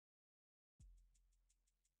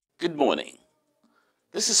Good morning.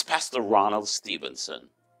 This is Pastor Ronald Stephenson.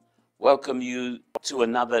 Welcome you to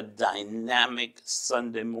another dynamic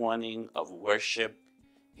Sunday morning of worship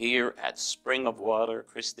here at Spring of Water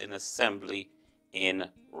Christian Assembly in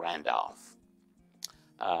Randolph.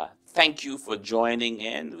 Thank you for joining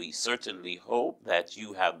in. We certainly hope that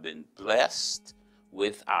you have been blessed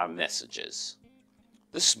with our messages.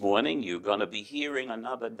 This morning, you're going to be hearing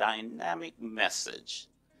another dynamic message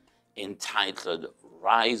entitled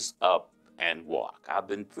Rise Up and Walk. I've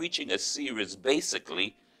been preaching a series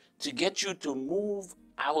basically to get you to move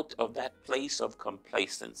out of that place of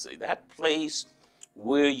complacency, that place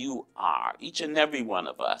where you are, each and every one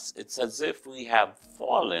of us. It's as if we have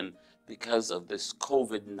fallen because of this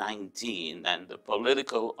COVID-19 and the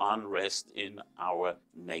political unrest in our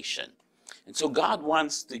nation. And so God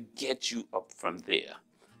wants to get you up from there.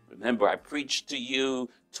 Remember, I preached to you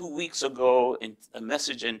 2 weeks ago in a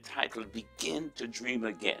message entitled Begin to Dream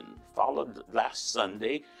Again, followed last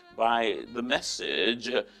Sunday by the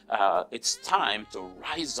message, It's Time to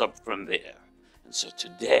Rise Up from There. And so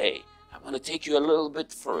today, I want to take you a little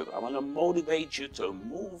bit further. I want to motivate you to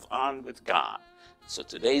move on with God. So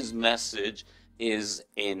today's message is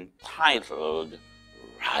entitled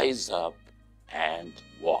Rise Up and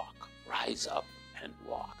Walk. Rise Up and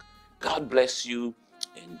Walk. God bless you.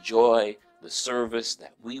 Enjoy the service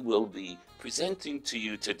that we will be presenting to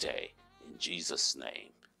you today. In Jesus' name,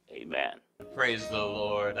 amen. Praise the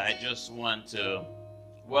Lord. I just want to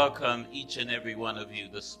welcome each and every one of you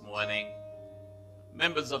this morning.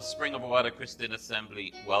 Members of Spring of Water Christian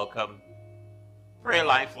Assembly, welcome. Prayer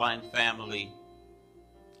Lifeline family,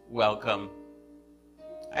 welcome.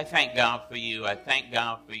 I thank God for you. I thank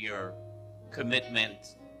God for your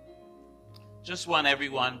commitment. Just want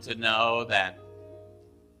everyone to know that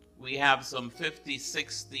we have some 50,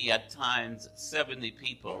 60, at times 70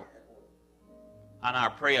 people on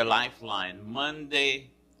our prayer lifeline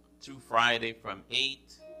Monday through Friday from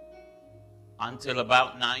 8 until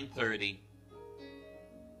about 9:30.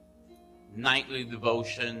 Nightly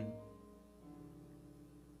devotion,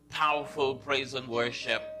 powerful praise and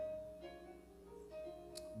worship,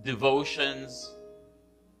 devotions,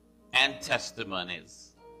 and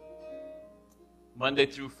testimonies. Monday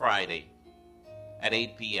through Friday at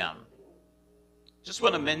 8 p.m. Just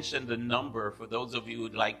want to mention the number for those of you who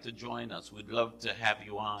would like to join us. We'd love to have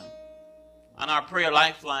you on. On our prayer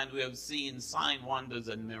lifeline, we have seen sign, wonders,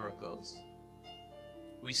 and miracles.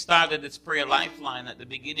 We started this prayer lifeline at the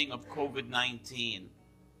beginning of COVID-19.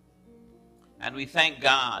 And we thank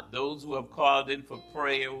God, those who have called in for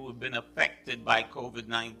prayer who have been affected by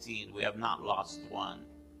COVID-19, we have not lost one.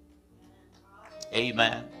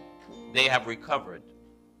 Amen. They have recovered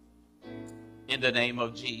in the name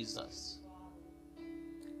of Jesus.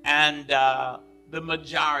 And the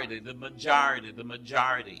majority,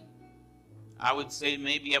 I would say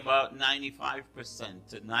maybe about 95%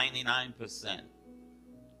 to 99%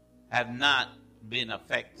 have not been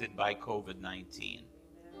affected by COVID-19.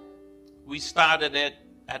 We started it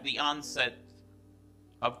at the onset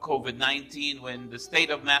of COVID-19 when the state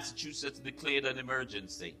of Massachusetts declared an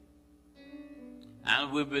emergency.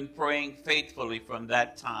 And we've been praying faithfully from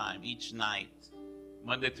that time each night,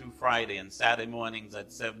 Monday through Friday and Saturday mornings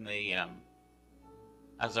at 7 a.m.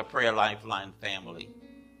 as a Prayer Lifeline family.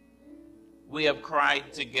 We have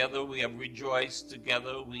cried together. We have rejoiced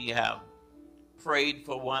together. We have prayed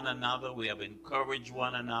for one another. We have encouraged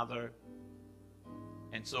one another.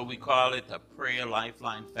 And so we call it a Prayer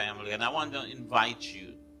Lifeline family. And I want to invite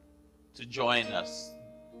you to join us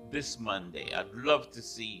this Monday. I'd love to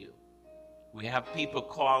see you. We have people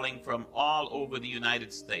calling from all over the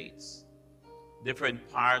United States, different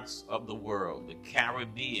parts of the world, the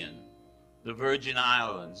Caribbean, the Virgin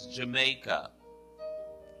Islands, Jamaica,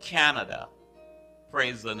 Canada.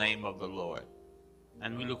 Praise the name of the Lord.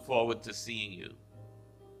 And we look forward to seeing you.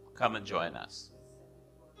 Come and join us.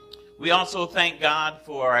 We also thank God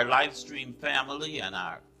for our live stream family and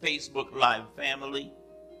our Facebook Live family.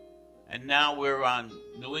 And now we're on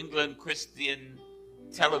New England Christian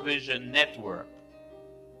Television Network.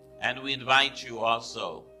 And we invite you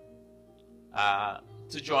also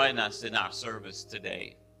to join us in our service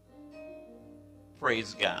today.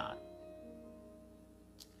 Praise God.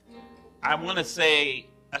 I want to say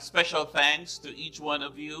a special thanks to each one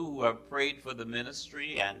of you who have prayed for the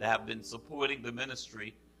ministry and have been supporting the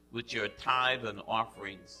ministry with your tithe and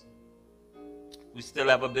offerings. We still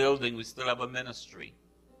have a building. We still have a ministry.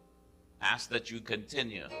 Ask that you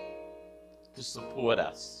continue to support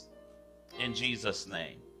us. In Jesus'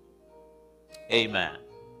 name. Amen.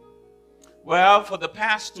 Well, for the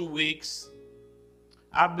past 2 weeks,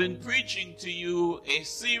 I've been preaching to you a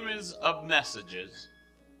series of messages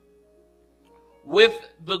with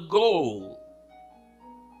the goal,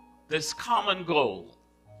 this common goal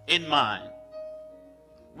in mind,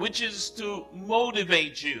 which is to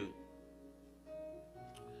motivate you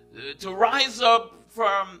to rise up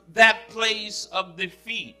from that place of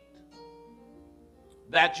defeat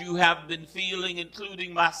that you have been feeling,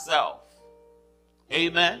 including myself.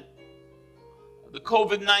 Amen. The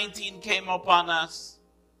COVID-19 came upon us,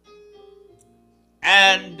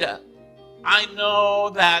 and I know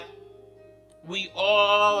that we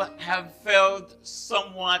all have felt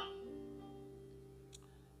somewhat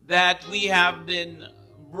that we have been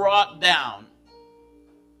brought down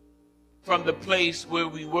from the place where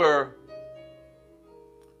we were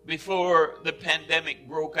before the pandemic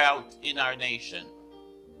broke out in our nation.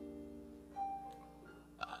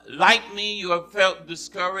 Like me, you have felt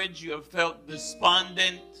discouraged, you have felt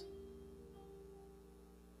despondent.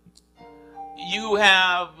 You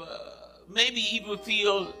have maybe even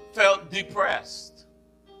felt depressed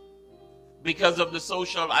because of the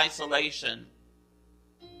social isolation.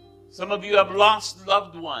 Some of you have lost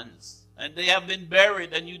loved ones and they have been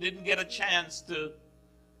buried and you didn't get a chance to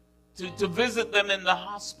visit them in the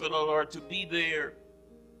hospital or to be there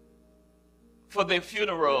for their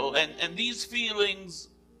funeral. And these feelings,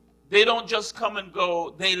 they don't just come and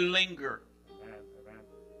go, they linger.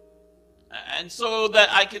 And so that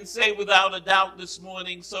I can say without a doubt this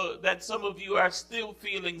morning, so that some of you are still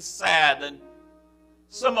feeling sad and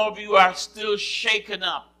some of you are still shaken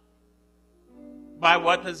up by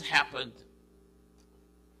what has happened.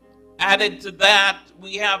 Added to that,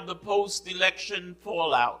 we have the post-election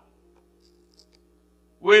fallout,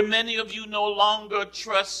 where many of you no longer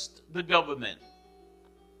trust the government.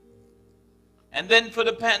 And then for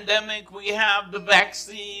the pandemic, we have the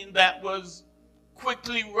vaccine that was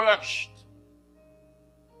quickly rushed.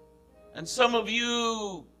 And some of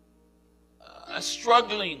you are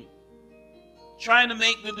struggling, trying to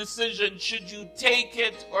make the decision, should you take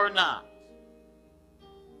it or not?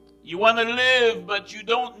 You want to live, but you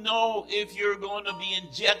don't know if you're going to be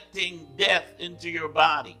injecting death into your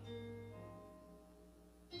body.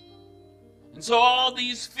 And so all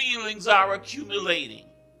these feelings are accumulating.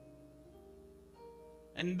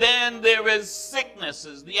 And then there is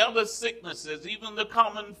sicknesses, the other sicknesses, even the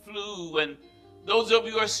common flu, and those of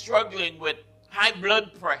you who are struggling with high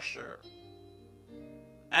blood pressure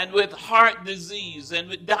and with heart disease and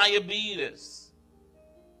with diabetes.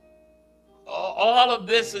 All of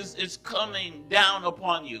this is coming down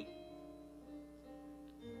upon you.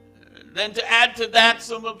 Then to add to that,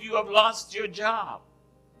 some of you have lost your job.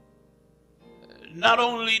 Not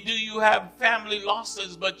only do you have family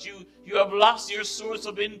losses, but you have lost your source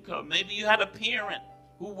of income. Maybe you had a parent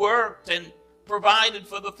who worked and provided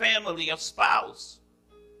for the family, a spouse.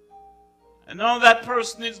 And now that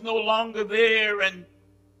person is no longer there and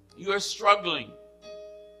you're struggling.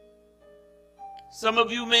 Some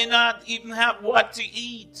of you may not even have what to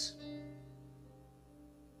eat.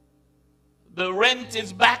 The rent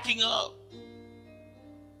is backing up.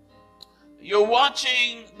 You're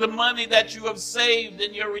watching the money that you have saved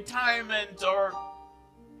in your retirement or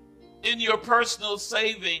in your personal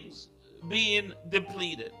savings being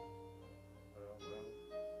depleted.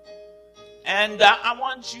 And I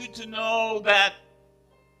want you to know that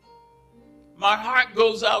my heart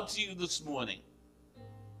goes out to you this morning.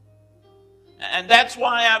 And that's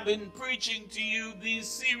why I've been preaching to you these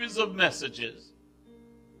series of messages.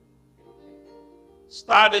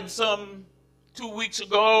 Started some 2 weeks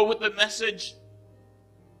ago with the message.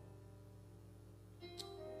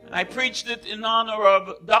 And I preached it in honor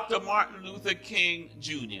of Dr. Martin Luther King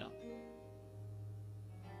Jr.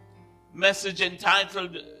 Message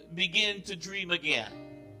entitled, Begin to Dream Again.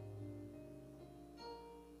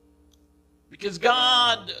 Because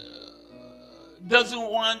God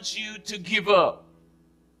doesn't want you to give up.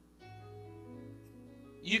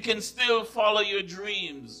 You can still follow your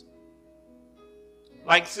dreams.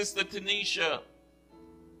 Like Sister Tanisha,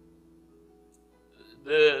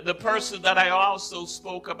 the person that I also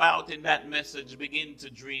spoke about in that message, begin to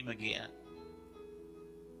dream again.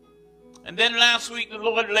 And then last week, the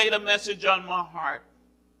Lord laid a message on my heart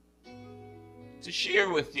to share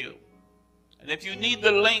with you. And if you need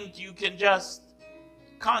the link, you can just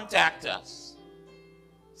contact us.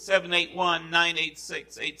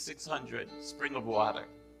 781-986-8600, Spring of Water.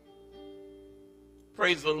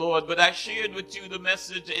 Praise the Lord. But I shared with you the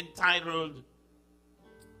message entitled,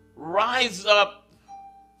 Rise Up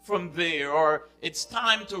From There, or It's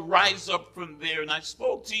Time to Rise Up From There. And I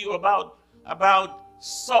spoke to you about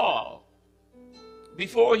Saul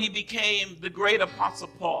before he became the great Apostle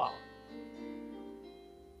Paul.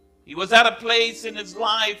 He was at a place in his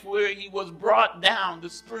life where he was brought down. The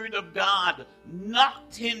Spirit of God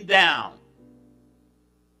knocked him down.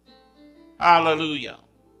 Hallelujah.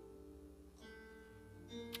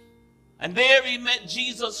 And there he met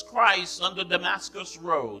Jesus Christ on the Damascus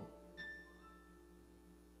Road.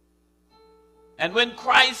 And when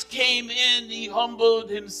Christ came in, he humbled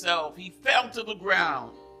himself. He fell to the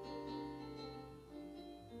ground.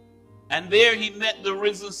 And there he met the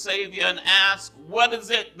risen Savior and asked, what is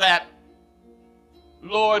it that,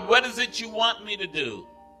 Lord, what is it you want me to do?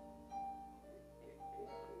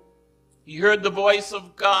 He heard the voice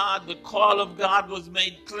of God. The call of God was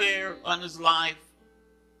made clear on his life.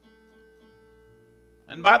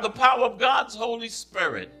 And by the power of God's Holy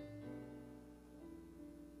Spirit,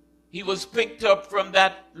 he was picked up from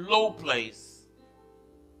that low place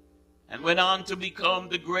and went on to become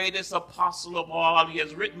the greatest apostle of all. He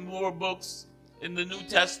has written more books in the New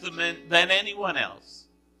Testament than anyone else.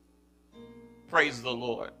 Praise the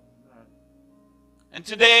Lord. And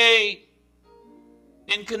today,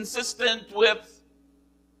 inconsistent with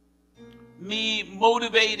me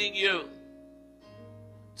motivating you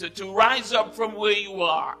to rise up from where you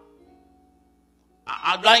are,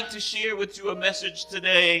 I'd like to share with you a message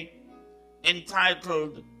today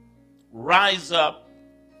entitled, Rise Up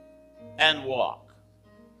and Walk.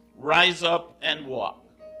 Rise up and walk.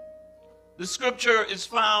 The scripture is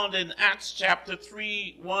found in Acts chapter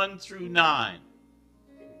 3, 1 through 9.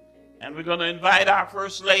 And we're going to invite our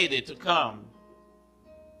First Lady to come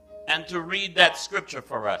and to read that scripture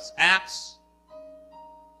for us. Acts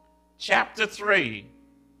chapter 3,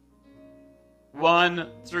 1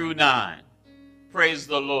 through 9. Praise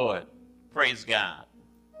the Lord. Praise God.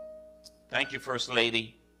 Thank you, First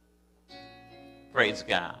Lady. Praise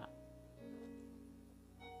God.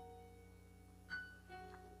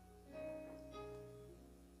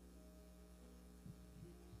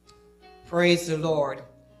 Praise the Lord.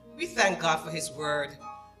 We thank God for his word,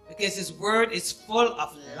 because his word is full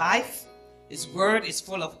of life. His word is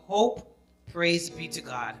full of hope. Praise be to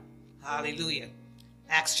God. Hallelujah.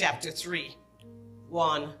 Acts chapter 3,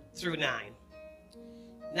 1 through 9.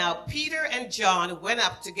 Now Peter and John went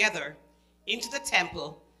up together into the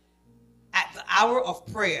temple at the hour of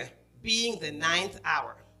prayer, being the 9th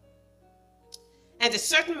hour. And a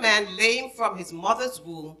certain man, lame from his mother's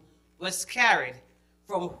womb, was carried,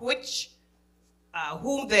 from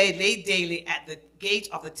whom they laid daily at the gate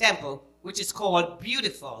of the temple, which is called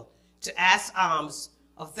Beautiful, to ask alms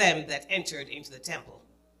of them that entered into the temple.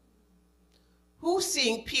 Who,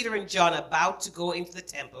 seeing Peter and John about to go into the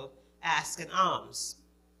temple, asked an alms.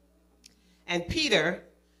 And Peter,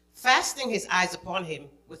 fastening his eyes upon him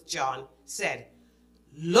with John, said,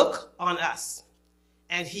 Look on us.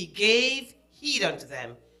 And he gave heed unto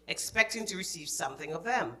them, expecting to receive something of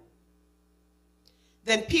them.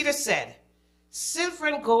 Then Peter said, Silver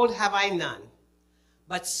and gold have I none,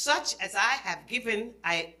 but such as I have given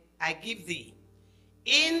I give thee.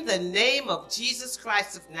 In the name of Jesus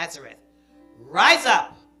Christ of Nazareth, rise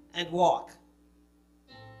up and walk.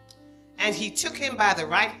 And he took him by the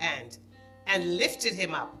right hand and lifted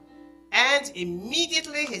him up. And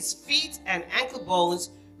immediately his feet and ankle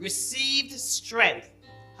bones received strength.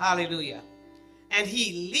 Hallelujah. And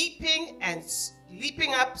he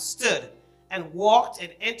leaping up stood and walked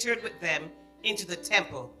and entered with them into the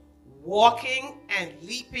temple, walking and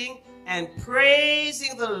leaping and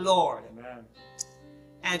praising the Lord. Amen.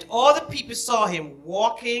 And all the people saw him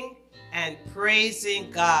walking and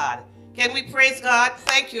praising God. Can we praise God?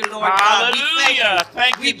 Thank you, Lord God. Hallelujah.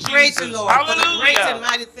 Thank you, We praise Jesus. you, Lord, for the great Hallelujah. and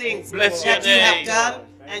mighty things Bless your that you have name. done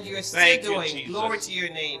and you're still Thank you, doing. Jesus. Glory to your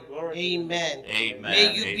name. Glory. Amen. Amen.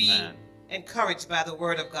 May you Amen. be encouraged by the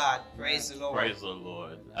word of God. Praise the Lord. Praise the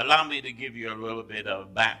Lord. Allow me to give you a little bit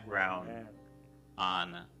of background Amen.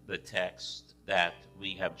 on the text that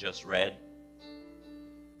we have just read.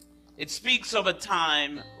 It speaks of a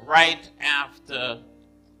time right after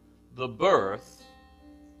the birth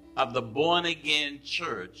of the born-again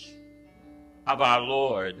church of our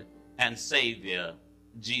Lord and Savior,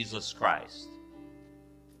 Jesus Christ.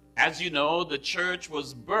 As you know, the church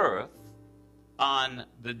was birthed on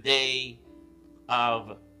the day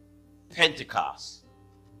of Pentecost.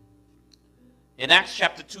 In Acts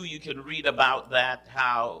chapter 2, you can read about that,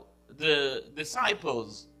 how the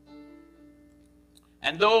disciples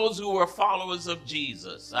and those who were followers of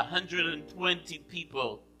Jesus, 120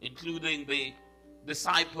 people, including the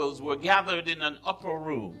disciples, were gathered in an upper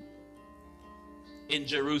room in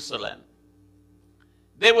Jerusalem.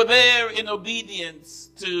 They were there in obedience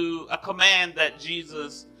to a command that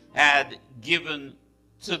Jesus had given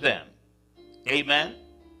to them. Amen.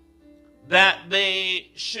 That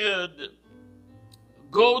they should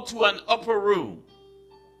go to an upper room,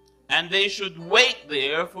 and they should wait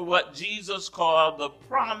there for what Jesus called the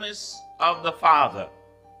promise of the Father,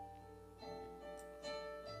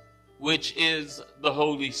 which is the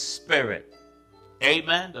Holy Spirit.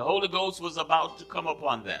 Amen. The Holy Ghost was about to come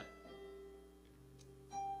upon them.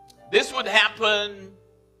 This would happen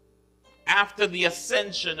after the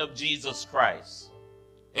ascension of Jesus Christ.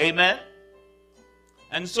 Amen.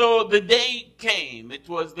 And so the day came. It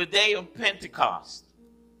was the day of Pentecost.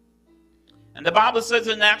 And the Bible says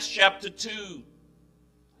in Acts chapter 2,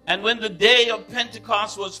 and when the day of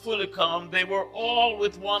Pentecost was fully come, they were all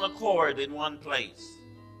with one accord in one place.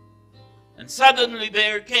 And suddenly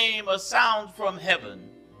there came a sound from heaven,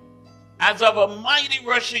 as of a mighty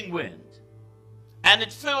rushing wind, and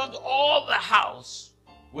it filled all the house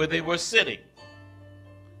where they were sitting.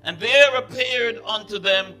 And there appeared unto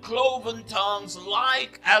them cloven tongues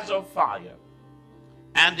like as of fire,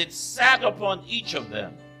 and it sat upon each of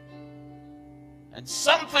them. And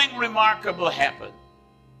something remarkable happened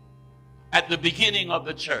at the beginning of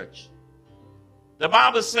the church. The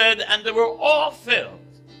Bible said, and they were all filled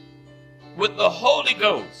with the Holy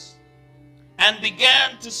Ghost, and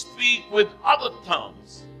began to speak with other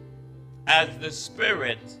tongues as the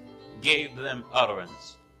Spirit gave them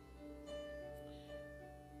utterance.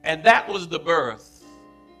 And that was the birth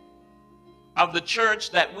of the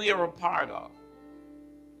church that we are a part of,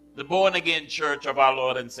 the born-again church of our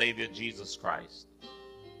Lord and Savior Jesus Christ.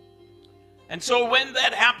 And so when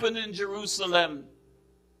that happened in Jerusalem,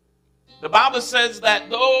 the Bible says that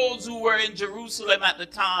those who were in Jerusalem at the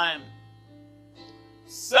time,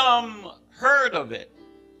 some heard of it.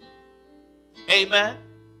 Amen.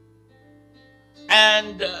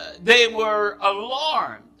 And they were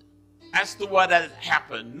alarmed as to what had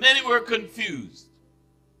happened. Many were confused.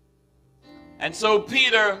 And so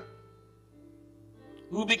Peter,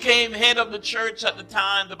 who became head of the church at the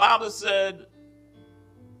time, the Bible said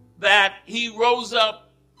that he rose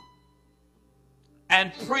up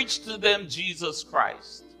and preached to them Jesus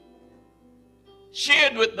Christ.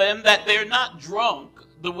 Shared with them that they're not drunk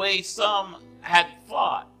the way some had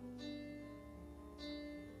thought.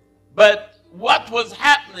 But what was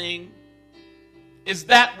happening is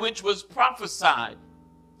that which was prophesied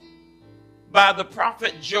by the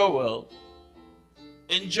prophet Joel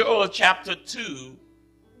in Joel chapter 2,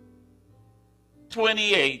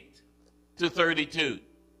 28 to 32.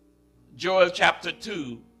 Joel chapter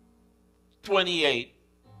 2, 28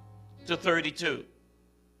 to 32.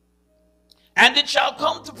 And it shall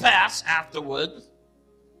come to pass afterward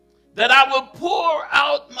that I will pour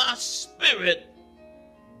out my spirit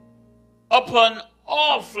upon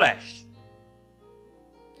all flesh.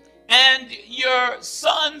 And your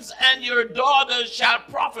sons and your daughters shall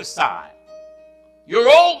prophesy. Your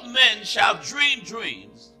old men shall dream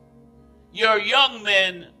dreams. Your young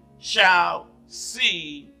men shall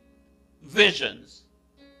see visions.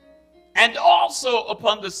 And also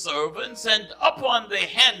upon the servants and upon the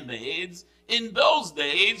handmaids in those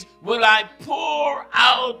days will I pour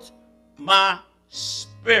out my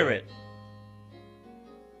spirit.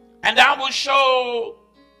 And I will show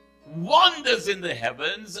wonders in the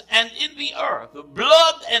heavens and in the earth,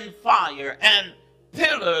 blood and fire and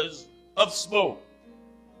pillars of smoke.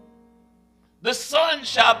 The sun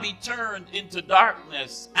shall be turned into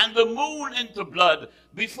darkness and the moon into blood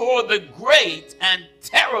before the great and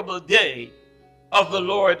terrible day of the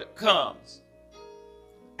Lord comes.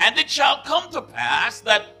 And it shall come to pass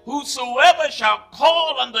that whosoever shall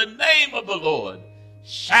call on the name of the Lord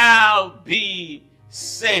shall be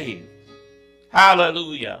saved.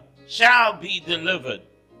 Hallelujah. Shall be delivered.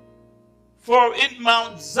 For in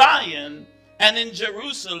Mount Zion and in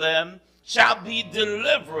Jerusalem shall be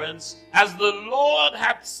deliverance, as the Lord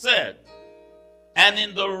hath said, and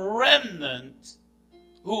in the remnant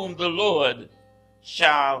whom the Lord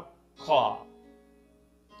shall call.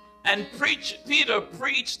 And Peter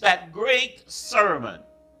preached that great sermon.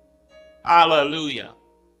 Hallelujah.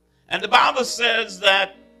 And the Bible says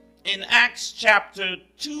that in Acts chapter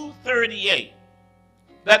 2:38,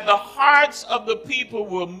 that the hearts of the people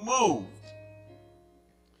were moved.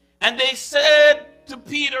 And they said to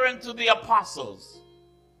Peter and to the apostles,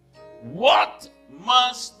 what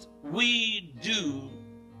must we do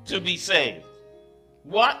to be saved?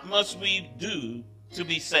 What must we do to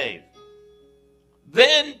be saved?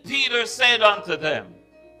 Then Peter said unto them,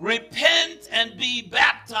 repent and be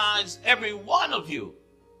baptized every one of you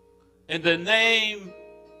in the name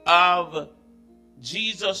of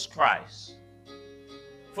Jesus Christ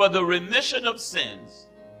for the remission of sins,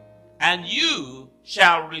 and you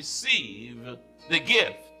shall receive the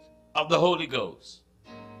gift of the Holy Ghost.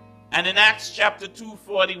 And in Acts chapter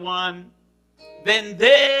 2:41, Then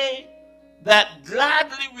they that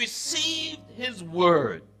gladly received his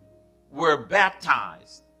word were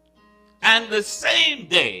baptized. And the same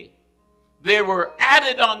day there were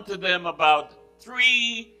added unto them about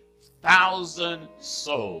 3,000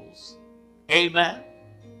 souls. Amen.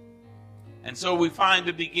 And so we find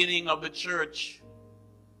the beginning of the church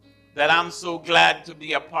that I'm so glad to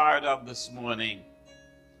be a part of this morning.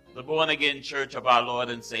 The born-again church of our Lord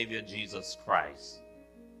and Savior Jesus Christ.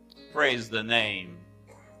 Praise the name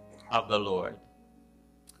of the Lord.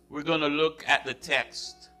 We're going to look at the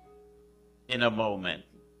text in a moment,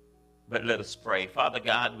 but let us pray. Father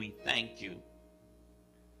God, we thank you.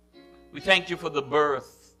 We thank you for the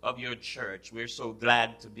birth of your church. We're so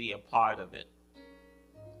glad to be a part of it.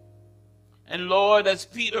 And Lord, as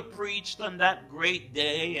Peter preached on that great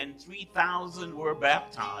day and 3,000 were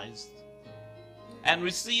baptized and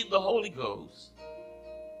received the Holy Ghost,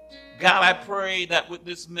 God, I pray that with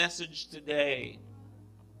this message today,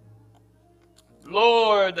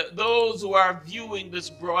 Lord, those who are viewing this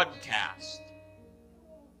broadcast,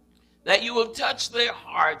 that you will touch their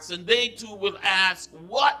hearts and they too will ask,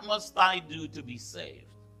 what must I do to be saved?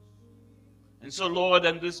 And so, Lord,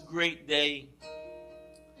 on this great day,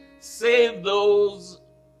 save those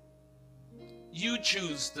you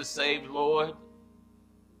choose to save, Lord.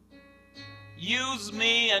 Use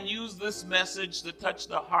me and use this message to touch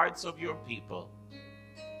the hearts of your people.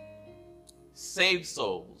 Save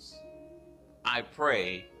souls, I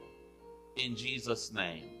pray, in Jesus'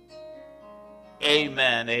 name.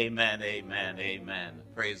 Amen, amen, amen, amen.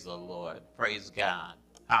 Praise the Lord. Praise God.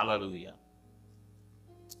 Hallelujah.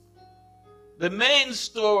 The main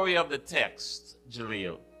story of the text,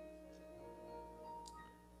 Jaleel,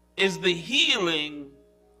 is the healing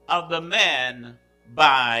of the man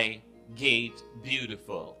by Gate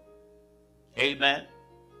Beautiful. Amen.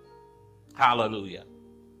 Hallelujah.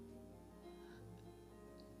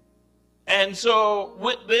 And so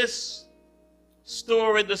with this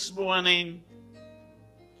story this morning,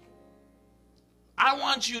 I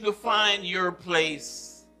want you to find your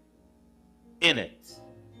place in it.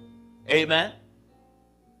 Amen.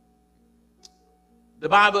 The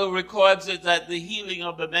Bible records it that the healing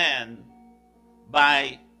of the man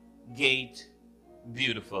by Gate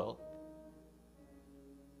Beautiful.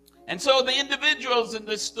 And so the individuals in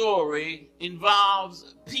this story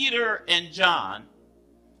involves Peter and John,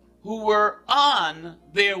 who were on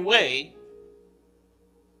their way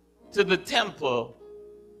to the temple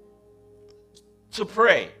to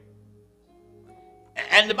pray.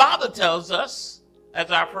 And the Bible tells us, as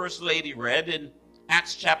our First Lady read in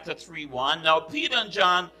Acts chapter 3:1, now Peter and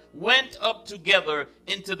John went up together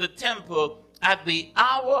into the temple at the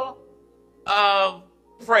hour of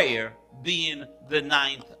prayer, being the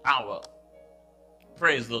 9th hour.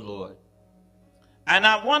 Praise the Lord. And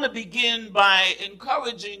I want to begin by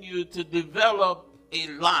encouraging you to develop a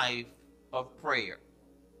life of prayer.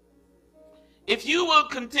 If you will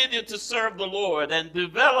continue to serve the Lord and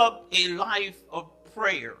develop a life of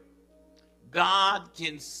prayer, God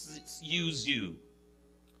can use you.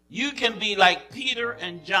 You can be like Peter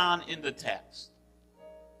and John in the text.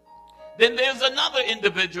 Then there's another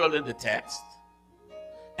individual in the text,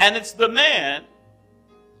 and it's the man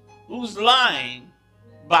who's lying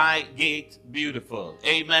by Gate Beautiful.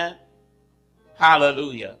 Amen.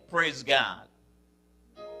 Hallelujah. Praise God.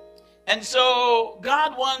 And so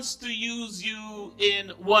God wants to use you in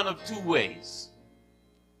one of two ways.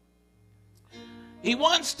 He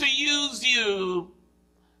wants to use you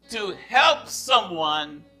to help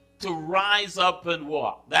someone to rise up and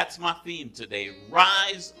walk. That's my theme today.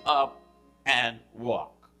 Rise up and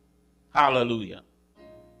walk. Hallelujah.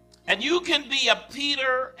 And you can be a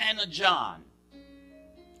Peter and a John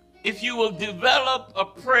if you will develop a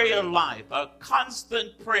prayer life, a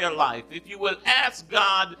constant prayer life, if you will ask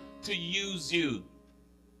God to use you.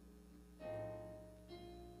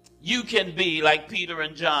 You can be like Peter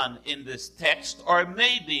and John in this text, or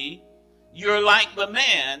maybe you're like the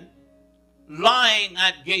man lying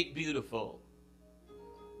at Gate Beautiful,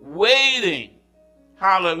 waiting,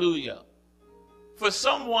 hallelujah, for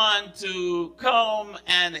someone to come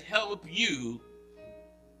and help you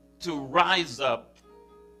to rise up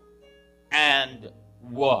and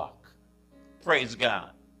walk. Praise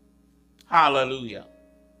God. Hallelujah.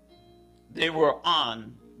 They were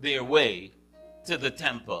on their way to the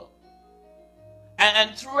temple.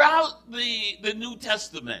 And throughout the New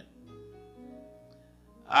Testament,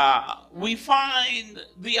 we find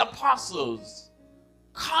the apostles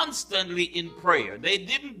constantly in prayer. They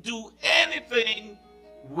didn't do anything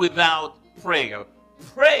without prayer.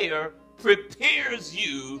 Prayer prepares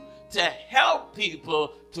you to help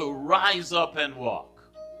people to rise up and walk.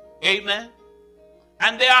 Amen.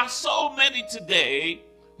 And there are so many today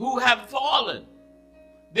who have fallen.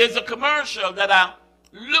 There's a commercial that I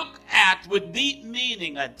look at with deep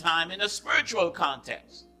meaning at times in a spiritual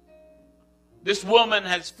context. This woman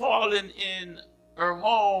has fallen in her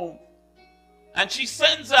home and she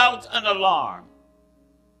sends out an alarm.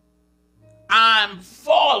 I'm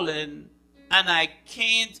fallen and I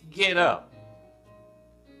can't get up.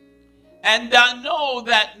 And I know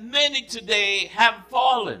that many today have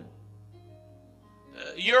fallen.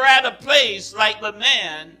 You're at a place like the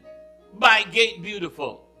man by Gate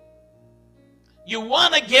Beautiful. You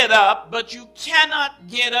want to get up, but you cannot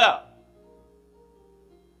get up.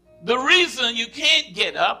 The reason you can't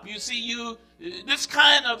get up, you see, this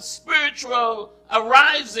kind of spiritual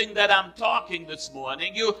arising that I'm talking this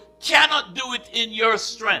morning, you cannot do it in your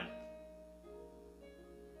strength.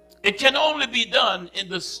 It can only be done in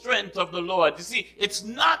the strength of the Lord. You see, it's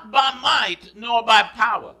not by might nor by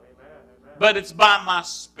power, but it's by my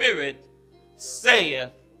spirit,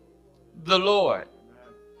 saith the Lord.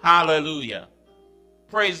 Hallelujah.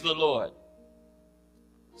 Praise the Lord.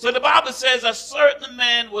 So the Bible says a certain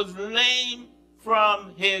man was lame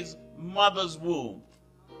from his mother's womb.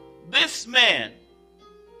 This man,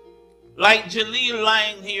 like Jaleel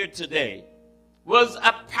lying here today, was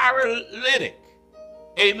a paralytic.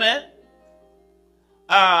 Amen.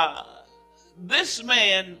 This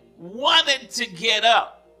man wanted to get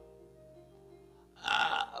up.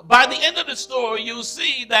 By the end of the story, you'll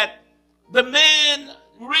see that the man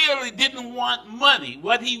really didn't want money.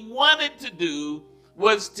 What he wanted to do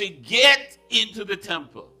was to get into the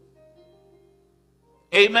temple.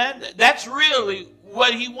 Amen. That's really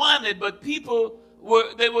what he wanted, but people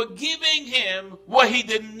were giving him what he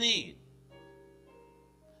didn't need.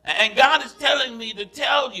 And God is telling me to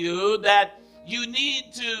tell you that you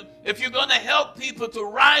need to, if you're going to help people to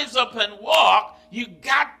rise up and walk, you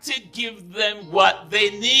got to give them what they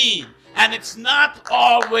need. And it's not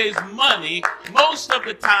always money. Most of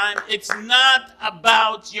the time, it's not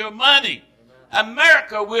about your money.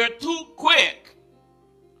 America, we're too quick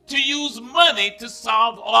to use money to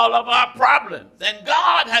solve all of our problems. And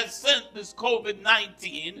God has sent this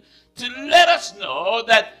COVID-19 to let us know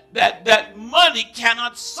that money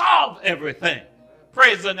cannot solve everything.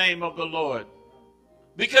 Praise the name of the Lord.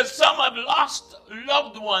 Because some have lost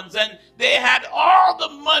loved ones and they had all the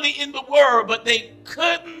money in the world, but they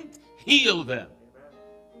couldn't heal them.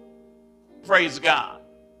 Praise God.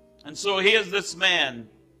 And so here's this man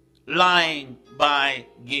lying by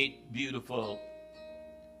Gate Beautiful.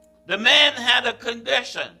 The man had a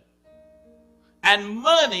condition, and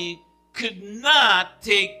money could not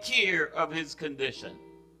take care of his condition.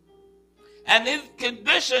 And his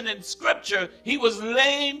condition in Scripture, he was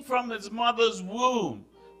lame from his mother's womb.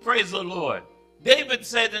 Praise the Lord. David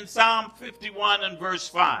said in Psalm 51 and verse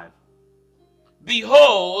 5,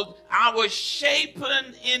 "Behold, I was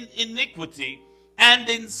shapen in iniquity, and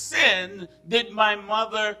in sin did my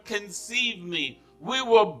mother conceive me." We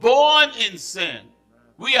were born in sin.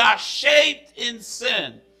 We are shaped in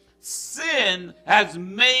sin. Sin has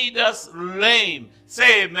made us lame.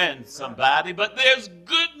 Say amen, somebody. But there's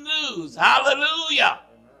good news. Hallelujah.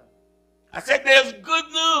 I said there's good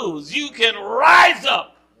news. You can rise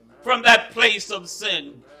up from that place of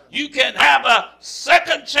sin. You can have a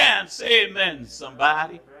second chance. Say amen,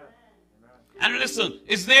 somebody. And listen,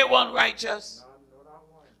 is there one righteous?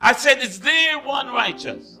 I said, is there one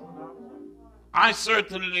righteous? I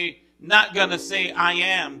certainly not going to say I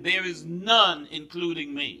am. There is none,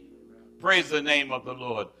 including me. Praise the name of the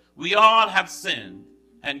Lord. We all have sinned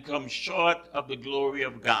and come short of the glory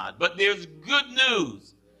of God. But there's good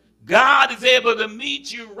news. God is able to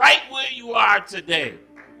meet you right where you are today.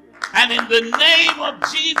 And in the name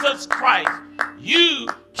of Jesus Christ, you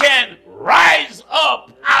can rise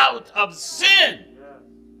up out of sin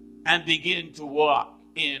and begin to walk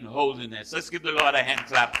in holiness. Let's give the Lord a hand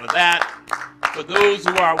clap for that. For those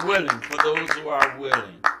who are willing, for those who are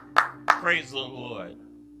willing. Praise the Lord.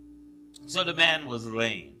 So the man was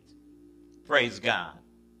lame. Praise God.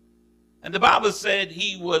 And the Bible said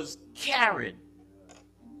he was carried.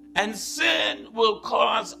 And sin will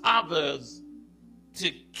cause others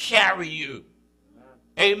to carry you.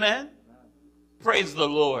 Amen. Praise the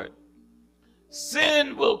Lord.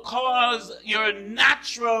 Sin will cause your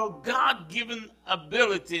natural God-given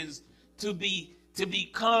abilities to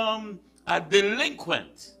become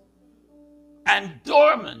delinquent and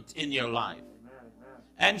dormant in your life.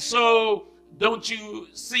 And so don't you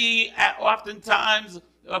see oftentimes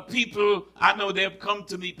people, I know they've come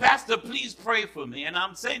to me, "Pastor, please pray for me." And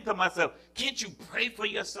I'm saying to myself, can't you pray for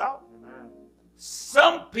yourself?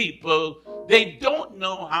 Some people, they don't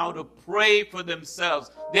know how to pray for themselves.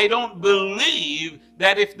 They don't believe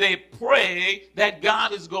that if they pray, that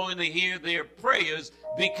God is going to hear their prayers,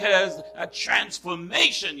 because a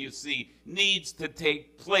transformation, you see, needs to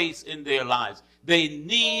take place in their lives. They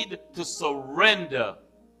need to surrender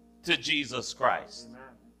to Jesus Christ. Amen.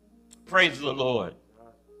 Praise the Lord.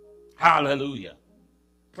 Hallelujah.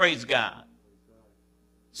 Praise God.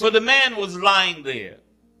 So the man was lying there.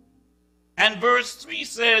 And verse 3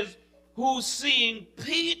 says, who seeing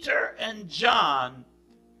Peter and John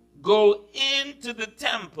go into the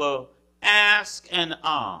temple, ask an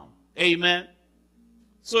alms. Amen.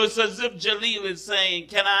 So it's as if Jaleel is saying,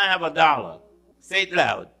 can I have $1? Say it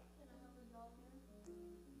loud.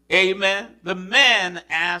 Amen. The man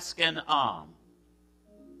asked an alms.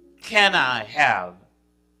 Can I have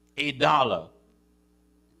 $1?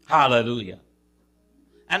 Hallelujah.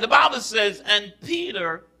 And the Bible says, and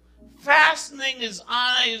Peter, fastening his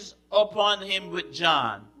eyes upon him with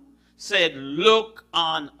John, said, look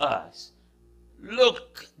on us.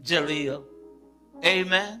 Look, Jaleel.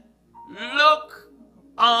 Amen. Look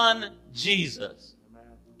on Jesus.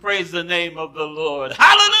 Amen. Praise the name of the Lord.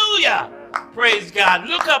 Hallelujah. Amen. Praise God.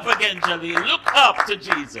 Look up again, Jaleel. Look up to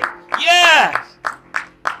Jesus. Yes.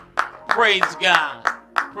 Praise God.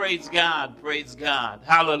 Praise God. Praise God.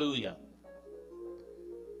 Hallelujah.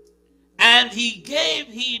 And he gave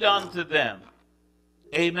heed unto them.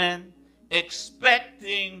 Amen.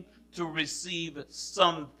 Expecting to receive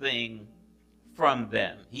something from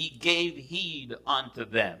them. He gave heed unto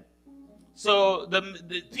them. So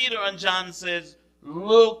Peter and John says,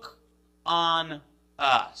 look on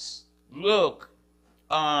us. Look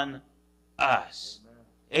on us.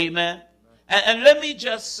 Amen. And let me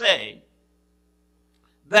just say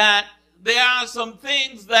that there are some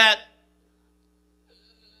things that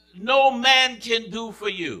no man can do for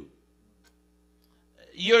you.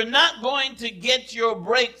 You're not going to get your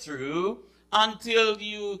breakthrough until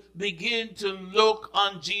you begin to look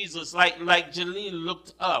on Jesus, like Jaleel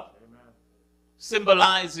looked up. Amen.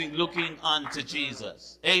 Symbolizing looking unto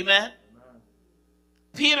Jesus. Amen? Amen.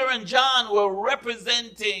 Peter and John were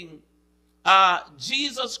representing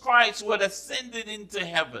Jesus Christ who had ascended into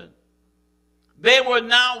heaven. They were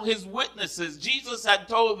now his witnesses. Jesus had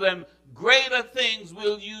told them, greater things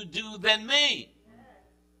will you do than me.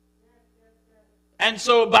 And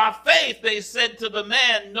so by faith they said to the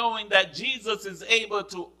man, knowing that Jesus is able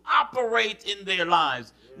to operate in their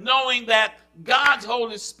lives, knowing that God's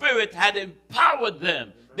Holy Spirit had empowered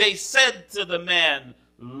them, they said to the man,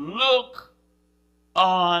 look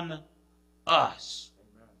on us.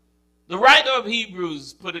 The writer of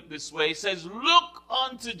Hebrews put it this way. He says, look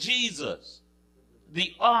unto Jesus,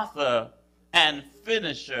 the author and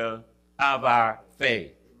finisher of our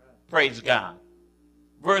faith. Amen. Praise God.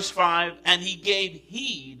 Verse 5, and he gave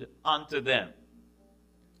heed unto them.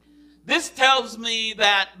 This tells me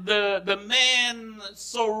that the man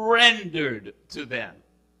surrendered to them.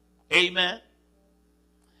 Amen.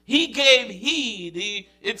 He gave heed.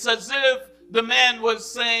 It's as if the man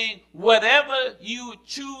was saying, whatever you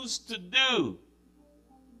choose to do,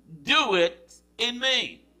 do it in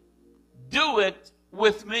me. Do it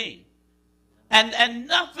with me. And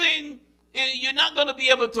nothing, you're not going to be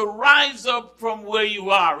able to rise up from where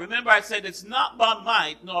you are. Remember I said it's not by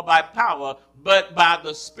might nor by power, but by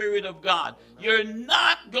the Spirit of God. You're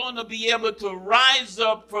not going to be able to rise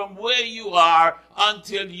up from where you are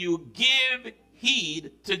until you give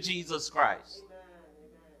heed to Jesus Christ.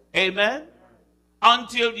 Amen?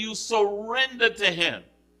 Until you surrender to him.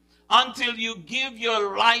 Until you give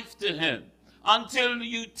your life to him. Until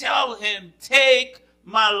you tell him, take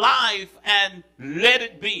my life and let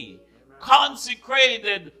it be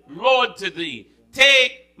consecrated, Lord, to thee.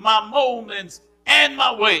 Take my moments and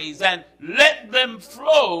my ways and let them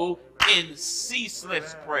flow in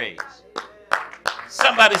ceaseless praise.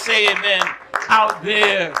 Somebody say amen out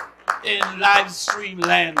there in live stream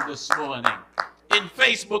land this morning, in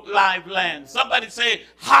Facebook live land. Somebody say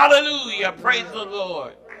hallelujah. Praise the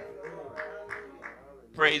Lord.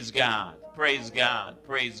 Praise God. Praise God.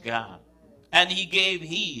 Praise God. And he gave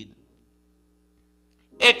heed,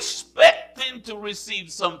 expecting to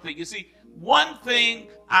receive something. You see, one thing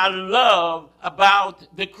I love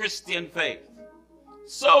about the Christian faith,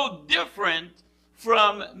 so different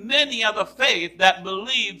from many other faiths that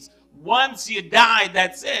believes once you die,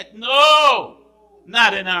 that's it. No,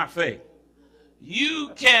 not in our faith.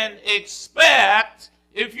 You can expect,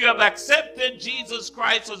 if you have accepted Jesus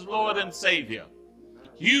Christ as Lord and Savior,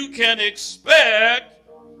 you can expect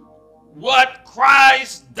what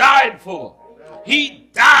Christ died for. He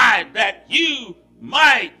died that you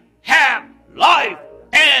might have life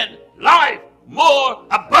and life more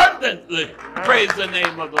abundantly. Praise the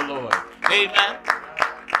name of the Lord. Amen.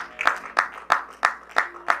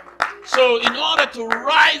 So in order to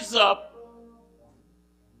rise up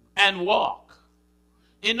and walk,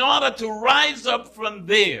 in order to rise up from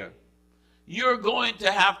there, you're going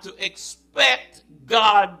to have to expect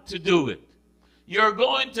God to do it. You're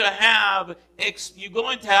going to have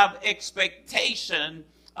expectation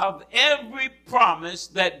of every promise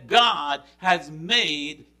that God has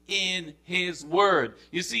made in his word.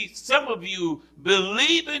 You see, some of you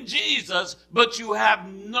believe in Jesus, but you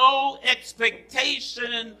have no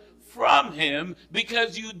expectation from him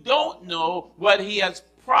because you don't know what he has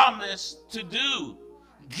promised to do.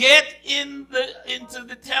 Get into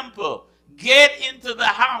the temple. Get into the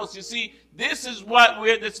house. You see, this is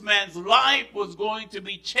where this man's life was going to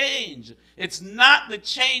be changed. It's not the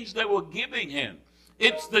change that we're giving him.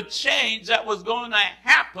 It's the change that was going to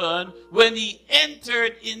happen when he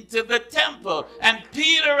entered into the temple. And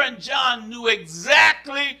Peter and John knew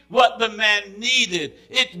exactly what the man needed.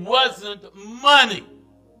 It wasn't money.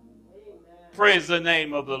 Praise the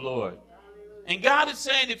name of the Lord. And God is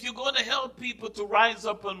saying, if you're going to help people to rise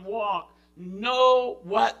up and walk, know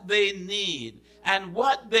what they need. And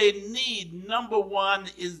what they need, number one,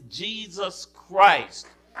 is Jesus Christ.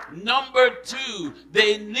 Number two,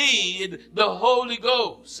 they need the Holy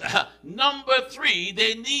Ghost. Number three,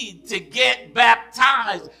 they need to get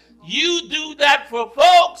baptized. You do that for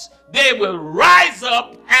folks, they will rise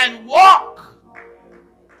up and walk.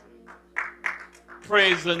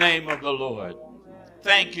 Praise the name of the Lord.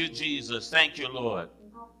 Thank you, Jesus. Thank you, Lord.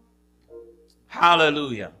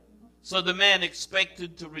 Hallelujah. So the man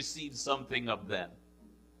expected to receive something of them.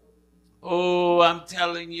 Oh, I'm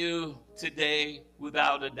telling you today,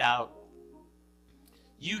 without a doubt,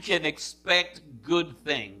 you can expect good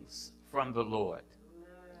things from the Lord.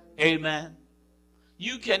 Amen.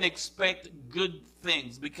 You can expect good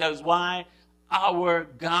things because why? Our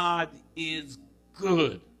God is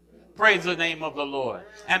good. Praise the name of the Lord.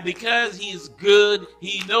 And because he's good,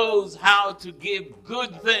 he knows how to give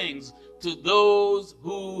good things to those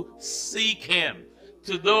who seek him,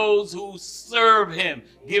 to those who serve him.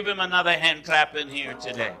 Give him another hand clap in here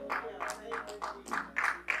today.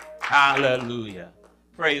 Hallelujah.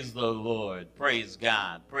 Praise the Lord. Praise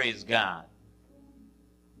God. Praise God.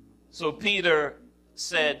 So Peter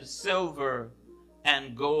said, silver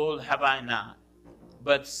and gold have I not,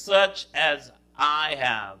 but such as I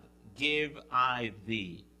have give I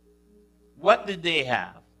thee. What did they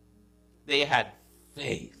have? They had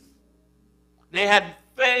faith. They had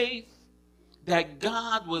faith that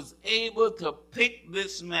God was able to pick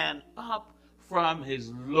this man up from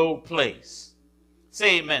his low place.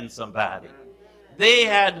 Say amen, somebody. They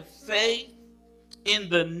had faith in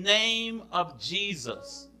the name of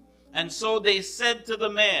Jesus. And so they said to the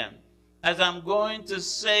man, as I'm going to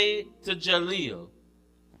say to Jaleel,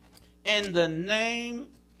 in the name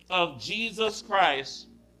of Jesus Christ,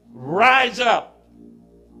 rise up,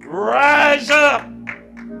 rise up,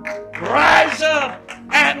 rise up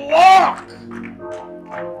and walk.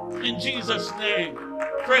 In Jesus' name,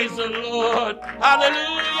 praise the Lord.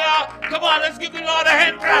 Hallelujah. Come on, let's give the Lord a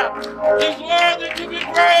hand clap. He's worthy to be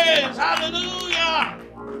praised. Hallelujah.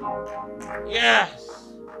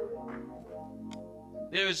 Yes.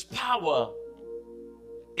 There is power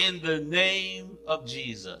in the name of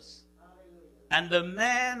Jesus. And the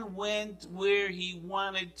man went where he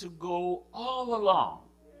wanted to go all along.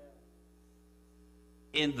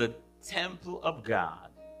 In the temple of God.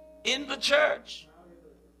 In the church.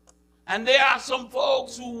 And there are some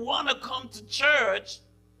folks who want to come to church,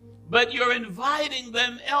 but you're inviting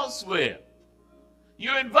them elsewhere.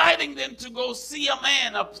 You're inviting them to go see a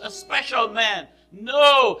man, a special man.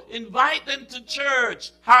 No, invite them to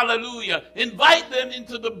church. Hallelujah. Invite them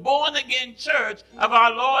into the born-again church of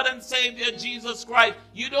our Lord and Savior Jesus Christ.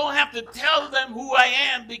 You don't have to tell them who I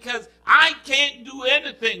am because I can't do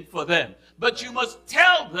anything for them. But you must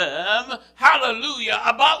tell them, hallelujah,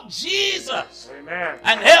 about Jesus. Amen.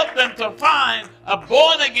 And help them to find a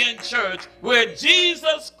born-again church where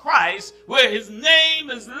Jesus Christ, where his name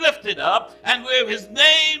is lifted up and where his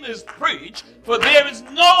name is preached. For there is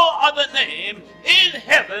no other name in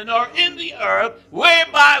heaven or in the earth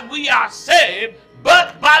whereby we are saved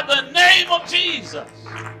but by the name of Jesus.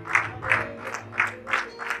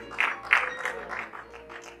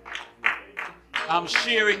 I'm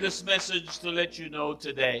sharing this message to let you know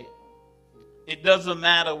today. It doesn't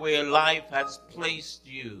matter where life has placed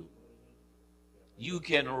you. You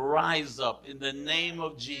can rise up in the name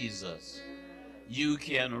of Jesus. You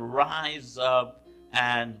can rise up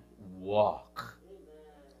and walk.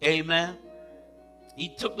 Amen. He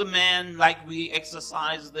took the man like we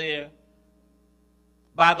exercised there.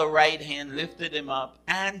 by the right hand, lifted him up,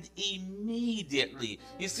 and immediately.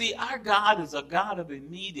 You see, our God is a God of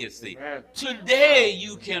immediacy. Amen. Today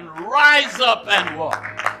you can rise up and walk.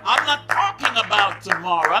 I'm not talking about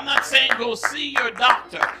tomorrow. I'm not saying go see your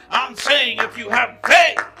doctor. I'm saying if you have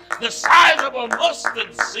faith the size of a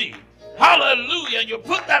mustard seed, hallelujah, and you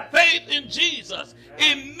put that faith in Jesus,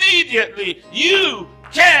 immediately you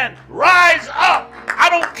can rise up. I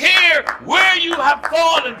don't care where you have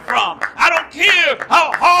fallen from. I don't care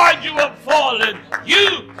how hard you have fallen.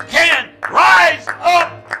 You can rise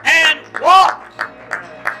up and walk.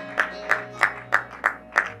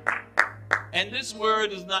 And this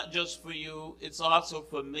word is not just for you. It's also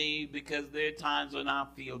for me, because there are times when I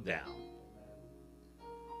feel down.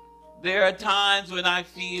 There are times when I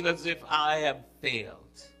feel as if I have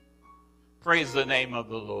failed. Praise the name of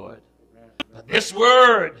the Lord. But this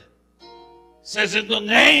word says, in the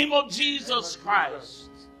name of Jesus Christ,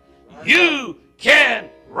 you can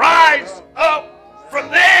rise up from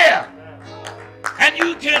there. And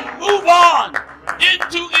you can move on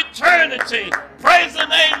into eternity. Praise the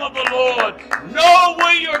name of the Lord. Know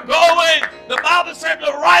where you're going. The Bible said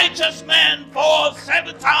the righteous man falls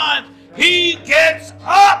 7 times. He gets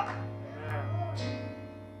up.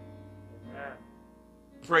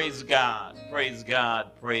 Praise God. Praise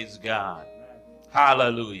God. Praise God.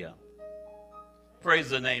 Hallelujah. Praise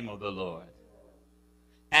the name of the Lord.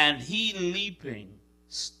 And he, leaping,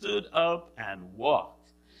 stood up and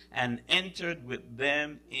walked, and entered with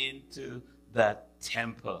them into the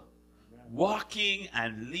temple. Walking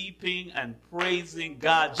and leaping and praising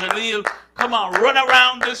God. Jaleel, come on, run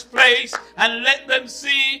around this place and let them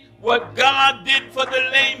see what God did for the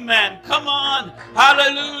lame man. Come on.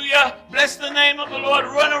 Hallelujah. Bless the name of the Lord.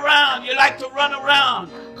 Run around. You like to run around.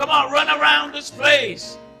 Come on, run around this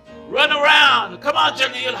place. Run around. Come on,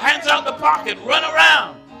 Jaleel. Hands out the pocket. Run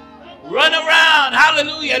around. Run around.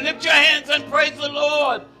 Hallelujah. Lift your hands and praise the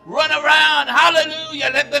Lord. Run around.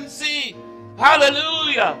 Hallelujah. Let them see.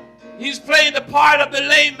 Hallelujah. He's playing the part of the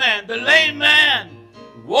lame man. The lame man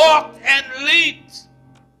walked and leaped.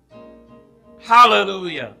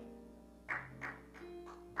 Hallelujah.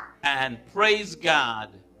 And praise God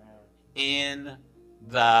in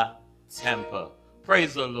the temple.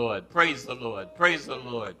 Praise the Lord. Praise the Lord. Praise the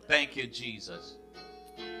Lord. Thank you, Jesus.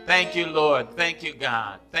 Thank you, Lord. Thank you,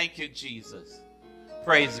 God. Thank you, Jesus.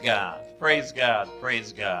 Praise God. Praise God.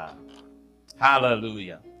 Praise God.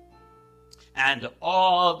 Hallelujah. And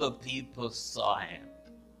all the people saw him.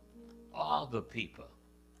 All the people.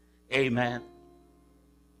 Amen.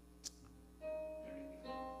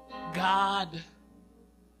 God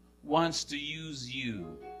wants to use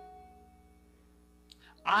you,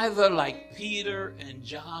 either like Peter and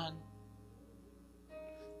John,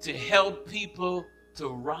 to help people to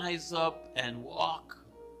rise up and walk,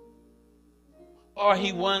 or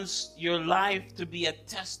he wants your life to be a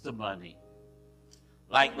testimony,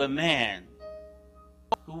 like the man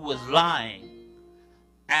who was lying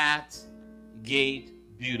at Gate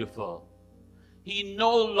Beautiful. He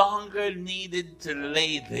no longer needed to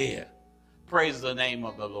lay there. Praise the name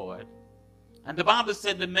of the Lord. And the Bible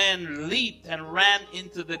said the man leaped and ran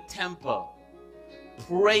into the temple,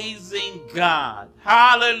 praising God.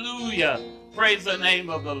 Hallelujah. Praise the name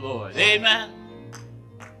of the Lord. Amen.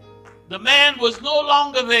 The man was no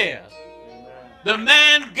longer there. The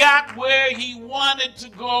man got where he wanted to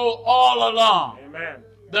go all along. Amen.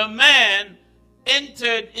 The man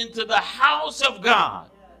entered into the house of God,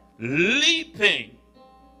 leaping,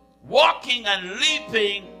 walking and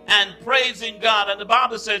leaping and praising God. And the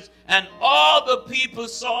Bible says, and all the people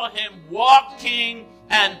saw him walking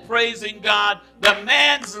and praising God. The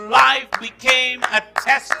man's life became a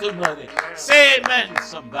testimony. Say amen,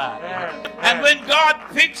 somebody. And when God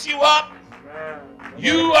picks you up,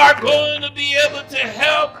 you are going to be able to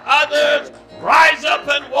help others rise up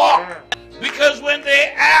and walk. Because when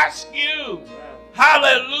they ask you,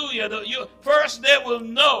 hallelujah, first they will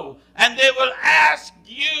know, and they will ask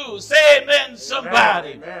you, say amen,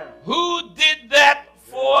 somebody, Amen. Who did that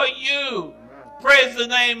for you? Amen. Praise the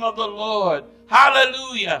name of the Lord.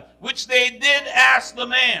 Hallelujah. Which they did ask the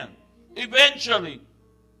man. Eventually,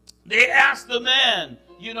 they asked the man,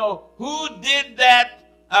 who did that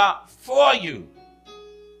for you?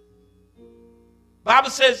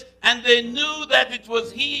 Bible says, and they knew that it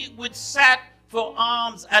was he which sat for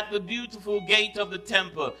alms at the beautiful gate of the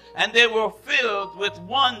temple. And they were filled with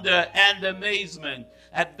wonder and amazement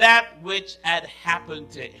at that which had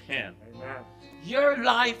happened to him. Amen. Your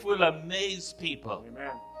life will amaze people.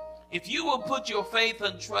 Amen. If you will put your faith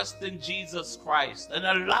and trust in Jesus Christ and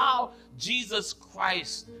allow Jesus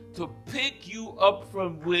Christ to pick you up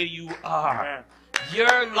from where you are. Amen.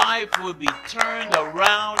 Your life will be turned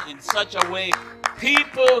around in such a way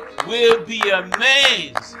people will be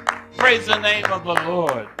amazed. Praise the name of the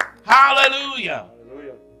Lord. Hallelujah.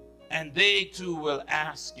 Hallelujah. And they too will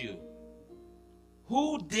ask you,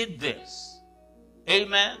 who did this?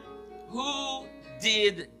 Amen. Who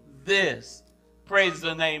did this? Praise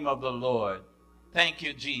the name of the Lord. Thank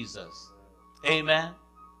you, Jesus. Amen.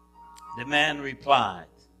 The man replied,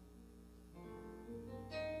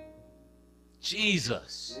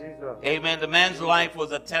 Jesus. Amen. The man's life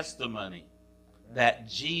was a testimony that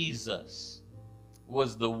Jesus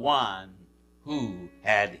was the one who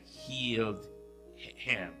had healed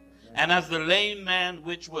him. And as the lame man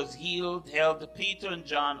which was healed held Peter and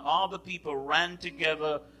John, all the people ran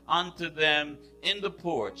together unto them in the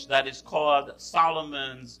porch that is called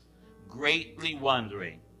Solomon's, greatly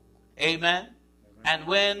wondering. Amen. And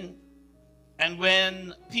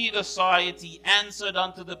when Peter saw it, he answered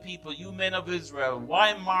unto the people, you men of Israel,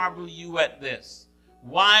 why marvel you at this?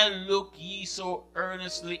 Why look ye so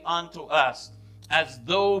earnestly unto us, as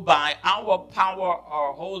though by our power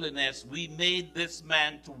or holiness we made this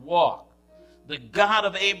man to walk? The God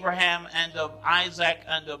of Abraham and of Isaac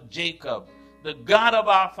and of Jacob, the God of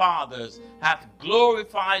our fathers, hath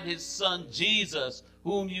glorified his son Jesus,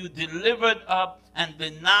 whom you delivered up and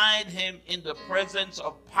denied him in the presence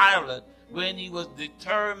of Pilate, when he was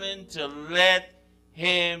determined to let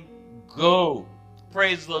him go.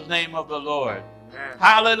 Praise the name of the Lord. Amen.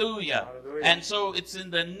 Hallelujah. Hallelujah. And so it's in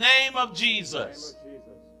the name of Jesus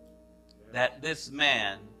that this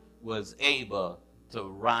man was able to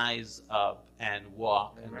rise up and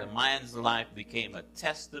walk. Amen. And the man's life became a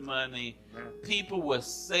testimony. Amen. People were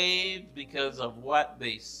saved because of what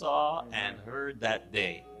they saw and heard that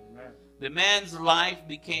day. Amen. The man's life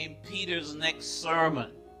became Peter's next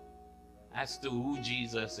sermon as to who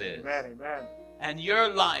Jesus is. Amen. Amen. And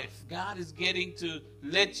your life, God is getting to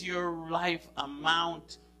let your life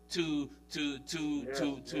amount to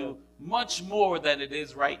much more than it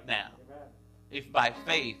is right now. Amen. If by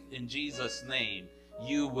faith in Jesus' name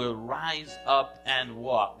you will rise up and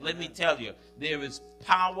walk. Let me tell you, there is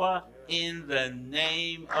power in the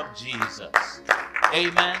name of Jesus.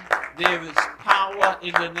 Amen. There is power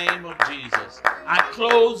in the name of Jesus. I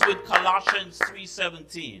close with Colossians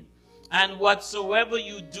 3:17. And whatsoever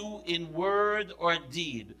you do in word or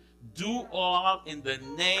deed, do all in the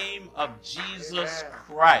name of Jesus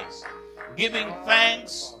Christ, giving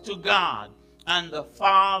thanks to God and the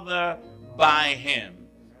Father by him.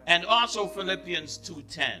 And also Philippians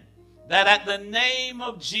 2:10, that at the name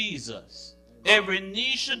of Jesus, every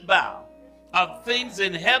knee should bow, of things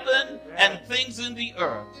in heaven and things in the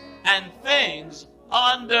earth and things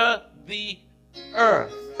under the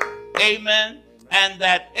earth. Amen. And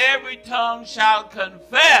that every tongue shall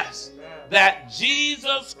confess that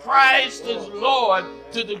Jesus Christ is Lord,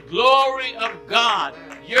 to the glory of God.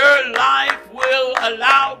 Your life will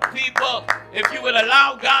allow people, if you would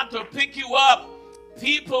allow God to pick you up,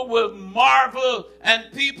 people will marvel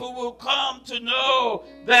and people will come to know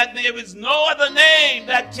that there is no other name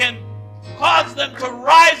that can cause them to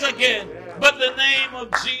rise again but the name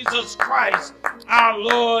of Jesus Christ, our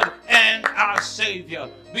Lord and our Savior.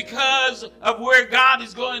 Because of where God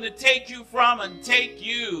is going to take you from and take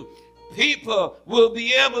you, people will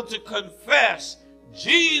be able to confess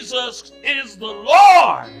Jesus is the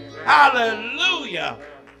Lord. Hallelujah.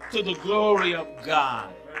 To the glory of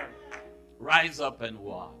God. Rise up and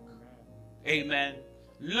walk. Amen.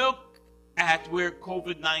 Look at where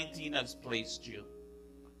COVID-19 has placed you.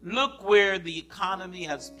 Look where the economy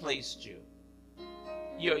has placed you.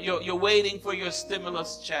 You're waiting for your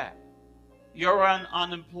stimulus check. You're on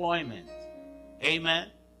unemployment. Amen.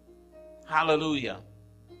 Hallelujah.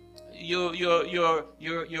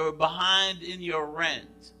 You're behind in your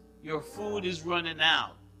rent. Your food is running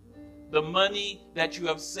out. The money that you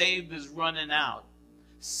have saved is running out.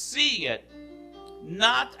 See it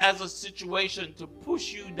not as a situation to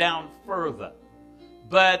push you down further,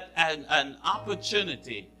 but an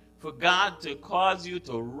opportunity for God to cause you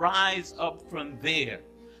to rise up from there.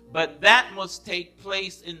 But that must take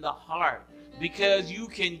place in the heart, because you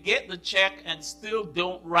can get the check and still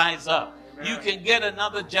don't rise up. You can get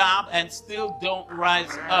another job and still don't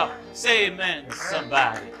rise up. Say amen,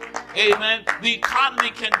 somebody. Amen. The economy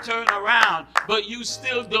can turn around, but you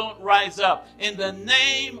still don't rise up. In the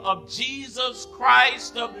name of Jesus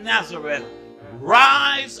Christ of Nazareth,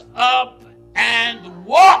 rise up and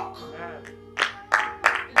walk.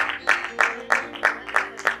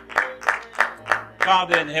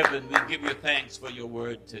 Father in heaven, we give you thanks for your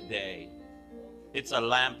word today. It's a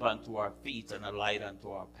lamp unto our feet and a light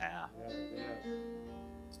unto our path.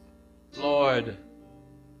 Lord,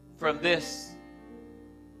 from this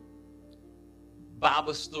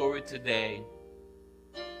Bible story today,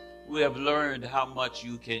 we have learned how much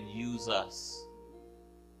you can use us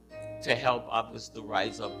to help others to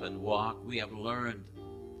rise up and walk. We have learned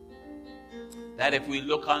that if we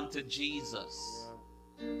look unto Jesus,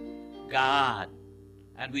 God,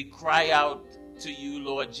 and we cry out to you,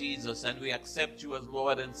 Lord Jesus, and we accept you as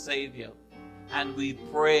Lord and Savior, and we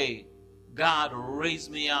pray, God,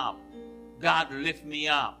 raise me up, God, lift me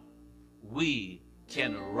up, we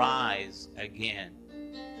can rise again.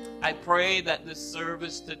 I pray that this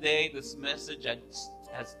service today, this message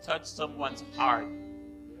has touched someone's heart,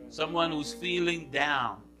 someone who's feeling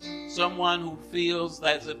down, someone who feels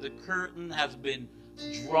as if the curtain has been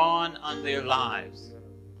drawn on their lives,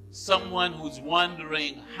 someone who's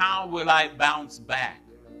wondering, how will I bounce back?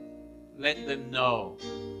 Let them know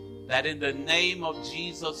that in the name of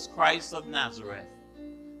Jesus Christ of Nazareth,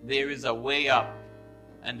 there is a way up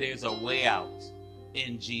and there's a way out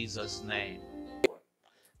in Jesus' name.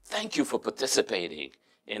 Thank you for participating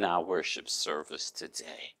in our worship service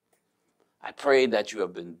today. I pray that you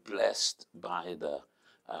have been blessed by the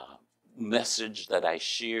message that I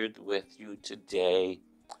shared with you today.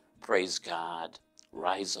 Praise God.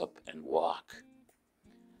 Rise up and walk.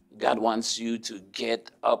 God wants you to get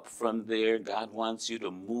up from there. God wants you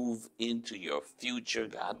to move into your future.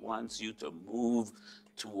 God wants you to move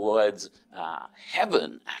towards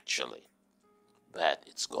heaven, actually. But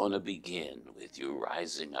it's going to begin with you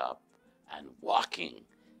rising up and walking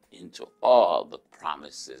into all the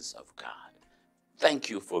promises of God. Thank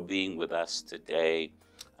you for being with us today.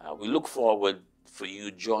 We look forward for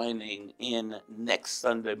you joining in next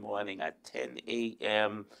Sunday morning at 10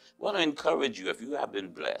 a.m. I want to encourage you, if you have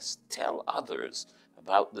been blessed, tell others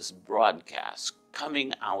about this broadcast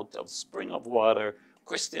coming out of Spring of Water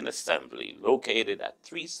Christian Assembly, located at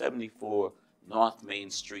 374 North Main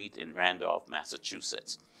Street in Randolph,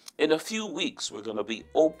 Massachusetts. In a few weeks, we're going to be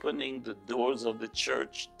opening the doors of the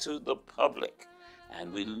church to the public,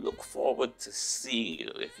 and we look forward to seeing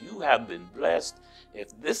you. If you have been blessed, if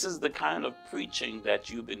this is the kind of preaching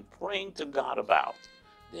that you've been praying to God about,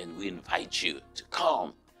 then we invite you to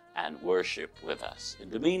come and worship with us.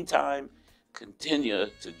 In the meantime, continue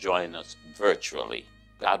to join us virtually.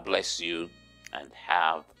 God bless you and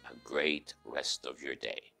have a great rest of your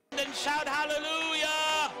day. And shout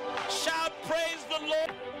hallelujah! Shout praise the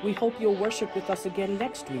Lord! We hope you'll worship with us again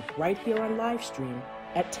next week, right here on live stream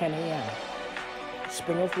at 10 a.m.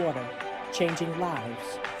 Spring of Water, changing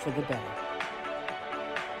lives for the better.